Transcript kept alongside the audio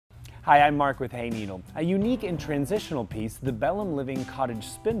Hi, I'm Mark with Hayneedle. A unique and transitional piece, the Belham Living Cottage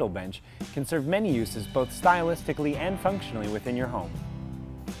Spindle Bench can serve many uses both stylistically and functionally within your home.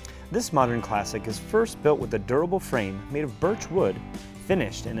 This modern classic is first built with a durable frame made of birch wood,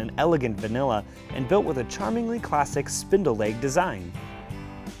 finished in an elegant vanilla, and built with a charmingly classic spindle leg design.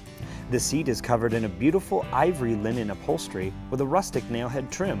 The seat is covered in a beautiful ivory linen upholstery with a rustic nailhead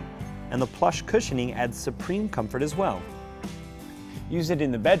trim, and the plush cushioning adds supreme comfort as well. Use it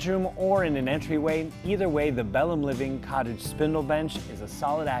in the bedroom or in an entryway. Either way, the Belham Living Cottage Spindle Bench is a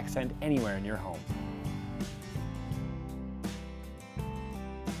solid accent anywhere in your home.